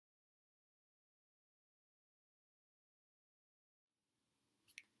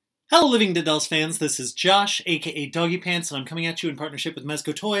Hello Living Dead Dolls fans, this is Josh, aka Doggiepants, and I'm coming at you in partnership with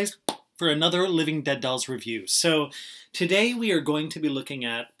Mezco Toys for another Living Dead Dolls review. So today we are going to be looking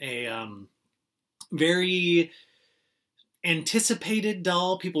at a very anticipated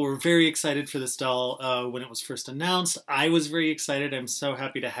doll. People were very excited for this doll when it was first announced. I was very excited. I'm so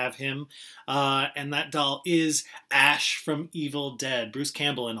happy to have him. And that doll is Ash from Evil Dead, Bruce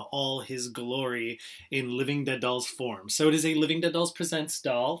Campbell in all his glory in Living Dead Dolls form. So it is a Living Dead Dolls Presents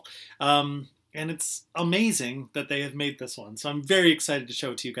doll. And it's amazing that they have made this one. So I'm very excited to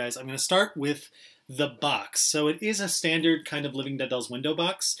show it to you guys. I'm going to start with the box. So it is a standard kind of Living Dead Dolls window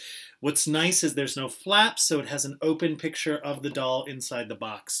box. What's nice is there's no flaps, so it has an open picture of the doll inside the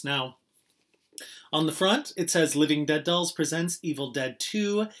box. Now, on the front, it says Living Dead Dolls presents Evil Dead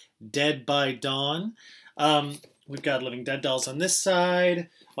 2, Dead by Dawn. We've got Living Dead Dolls on this side.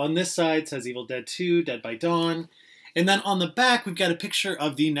 On this side, it says Evil Dead 2, Dead by Dawn. And then on the back, we've got a picture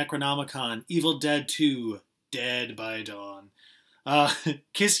of the Necronomicon, Evil Dead 2, Dead by Dawn.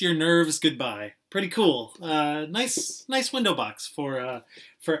 Kiss your nerves goodbye. Pretty cool. Nice window box for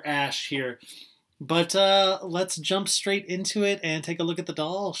Ash here. But let's jump straight into it and take a look at the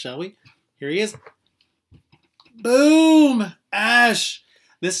doll, shall we? Here he is. Boom! Ash!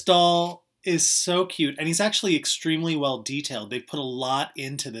 This doll is so cute, and he's actually extremely well detailed. They've put a lot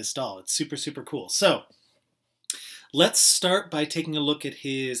into this doll. It's super, super cool. So, let's start by taking a look at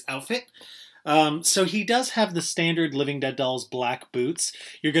his outfit. So he does have the standard Living Dead Dolls black boots.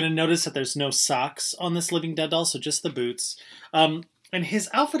 You're going to notice that there's no socks on this Living Dead Doll, so just the boots. And his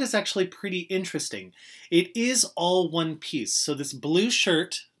outfit is actually pretty interesting. It is all one piece. So this blue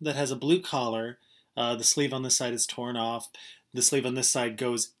shirt that has a blue collar, the sleeve on this side is torn off. The sleeve on this side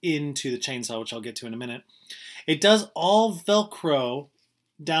goes into the chainsaw, which I'll get to in a minute. It does all Velcro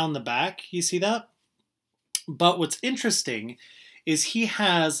down the back. You see that? But what's interesting is he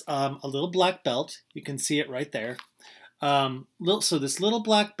has a little black belt. You can see it right there. So this little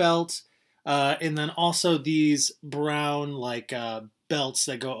black belt, and then also these brown belts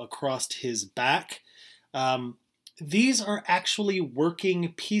that go across his back. These are actually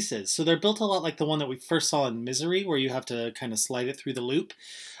working pieces. So they're built a lot like the one that we first saw in Misery, where you have to kind of slide it through the loop.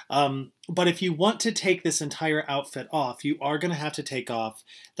 But if you want to take this entire outfit off, you are going to have to take off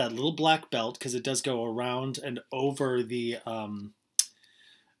that little black belt, because it does go around and over the,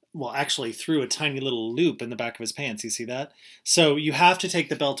 well, actually through a tiny little loop in the back of his pants. You see that? So you have to take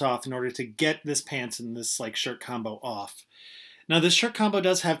the belt off in order to get this pants and this shirt combo off. Now this shirt combo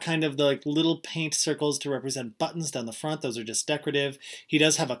does have kind of the little paint circles to represent buttons down the front. Those are just decorative. He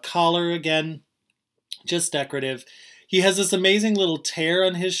does have a collar again, just decorative. He has this amazing little tear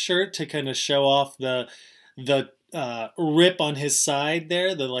on his shirt to kind of show off the rip on his side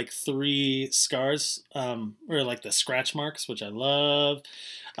there, the 3 scars, or the scratch marks, which I love.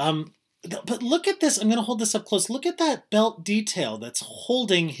 But look at this. I'm going to hold this up close. Look at that belt detail that's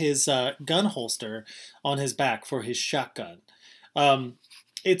holding his gun holster on his back for his shotgun.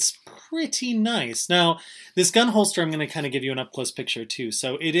 It's pretty nice. Now, this gun holster, I'm going to kind of give you an up-close picture too.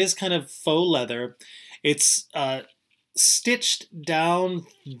 So it is kind of faux leather. It's stitched down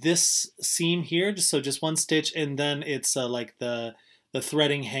this seam here, just one stitch, and then it's the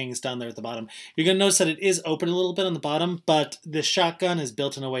threading hangs down there at the bottom. You're going to notice that it is open a little bit on the bottom, but the shotgun is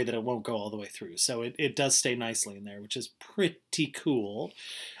built in a way that it won't go all the way through. So it does stay nicely in there, which is pretty cool.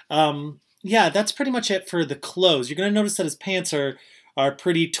 Yeah, that's pretty much it for the clothes. You're going to notice that his pants are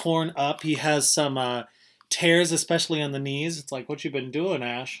pretty torn up. He has some tears, especially on the knees. It's like, what you been doing,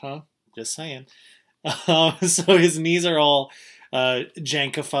 Ash, huh? Just saying. So his knees are all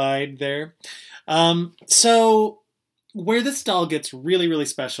jankified there. So where this doll gets really, really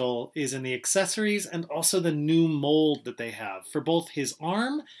special is in the accessories and also the new mold that they have for both his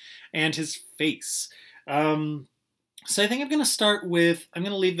arm and his face. So I think I'm going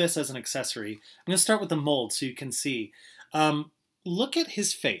to leave this as an accessory. I'm going to start with the mold so you can see. Look at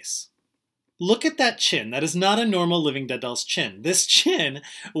his face. Look at that chin. That is not a normal Living Dead Doll's chin. This chin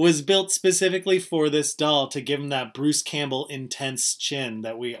was built specifically for this doll to give him that Bruce Campbell intense chin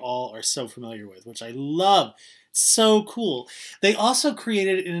that we all are so familiar with, which I love. So cool. They also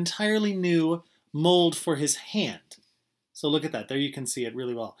created an entirely new mold for his hand. So look at that. There you can see it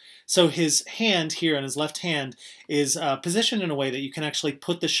really well. So his hand here on his left hand is positioned in a way that you can actually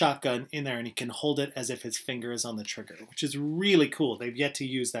put the shotgun in there and he can hold it as if his finger is on the trigger, which is really cool. They've yet to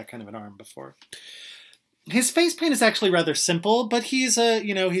use that kind of an arm before. His face paint is actually rather simple, but he's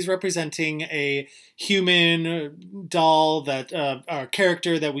he's representing a human doll that our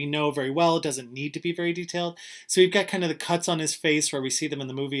character that we know very well. It doesn't need to be very detailed. So we've got kind of the cuts on his face where we see them in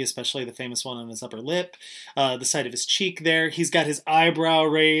the movie, especially the famous one on his upper lip, the side of his cheek there. He's got his eyebrow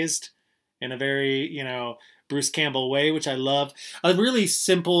raised in a very, Bruce Campbell way, which I love. A really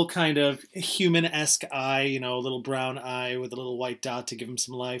simple kind of human-esque eye, a little brown eye with a little white dot to give him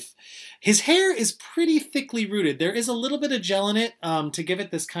some life. His hair is pretty thickly rooted. There is a little bit of gel in it to give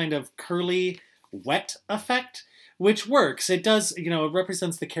it this kind of curly, wet effect, which works. It does, it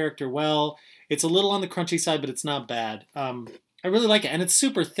represents the character well. It's a little on the crunchy side, but it's not bad. I really like it, and it's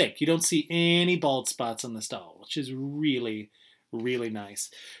super thick. You don't see any bald spots on this doll, which is really, really nice.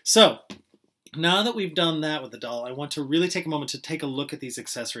 So, now that we've done that with the doll, I want to really take a moment to take a look at these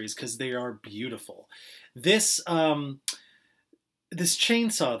accessories because they are beautiful. This this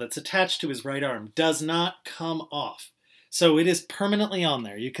chainsaw that's attached to his right arm does not come off. So it is permanently on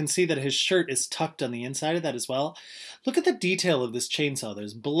there. You can see that his shirt is tucked on the inside of that as well. Look at the detail of this chainsaw.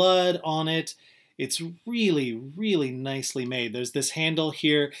 There's blood on it. It's really, really nicely made. There's this handle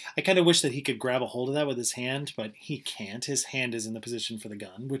here. I kind of wish that he could grab a hold of that with his hand, but he can't. His hand is in the position for the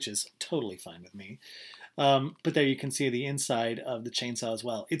gun, which is totally fine with me. But there you can see the inside of the chainsaw as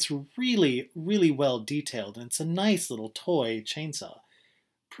well. It's really, really well detailed, and it's a nice little toy chainsaw.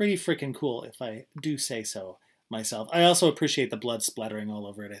 Pretty freaking cool, if I do say so myself. I also appreciate the blood splattering all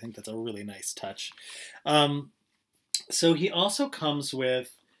over it. I think that's a really nice touch. So he also comes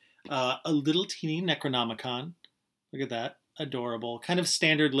with a little teeny Necronomicon. Look at that. Adorable. Kind of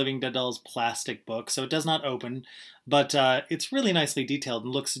standard Living Dead Dolls plastic book, so it does not open, but it's really nicely detailed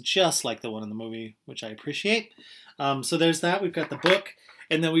and looks just like the one in the movie, which I appreciate. So there's that. We've got the book,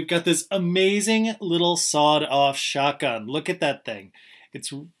 and then we've got this amazing little sawed-off shotgun. Look at that thing.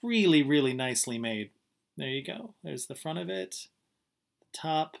 It's really, really nicely made. There you go. There's the front of it, the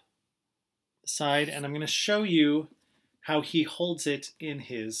top, the side, and I'm going to show you how he holds it in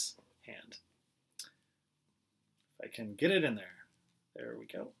his hand. If I can get it in there. There we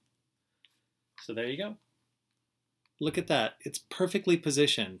go. So there you go. Look at that. It's perfectly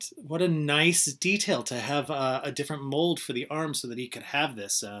positioned. What a nice detail to have a different mold for the arm so that he could have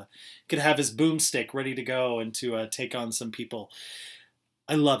this. Could have his boomstick ready to go and to take on some people.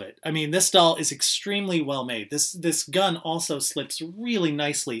 I love it. I mean, this doll is extremely well made. This gun also slips really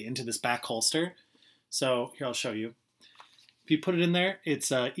nicely into this back holster. So here, I'll show you. If you put it in there,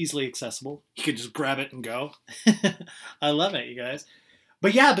 it's easily accessible. You can just grab it and go. I love it, you guys.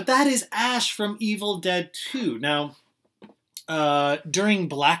 But yeah, that is Ash from Evil Dead 2. Now, during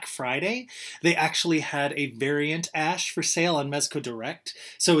Black Friday, they actually had a variant Ash for sale on Mezco Direct.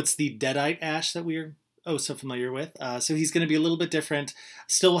 So it's the Deadite Ash that we're so familiar with. So he's going to be a little bit different.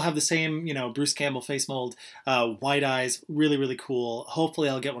 Still will have the same, Bruce Campbell face mold, white eyes, really, really cool. Hopefully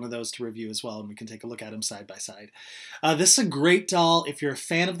I'll get one of those to review as well, and we can take a look at him side by side. This is a great doll. If you're a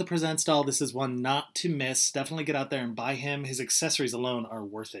fan of the Presents doll, this is one not to miss. Definitely get out there and buy him. His accessories alone are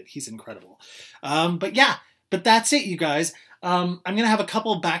worth it. He's incredible. But that's it, you guys. I'm going to have a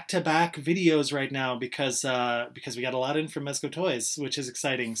couple back-to-back videos right now because we got a lot in from Mezco Toys, which is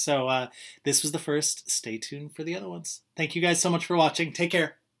exciting. So this was the first. Stay tuned for the other ones. Thank you guys so much for watching. Take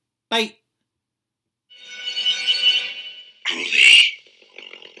care. Bye.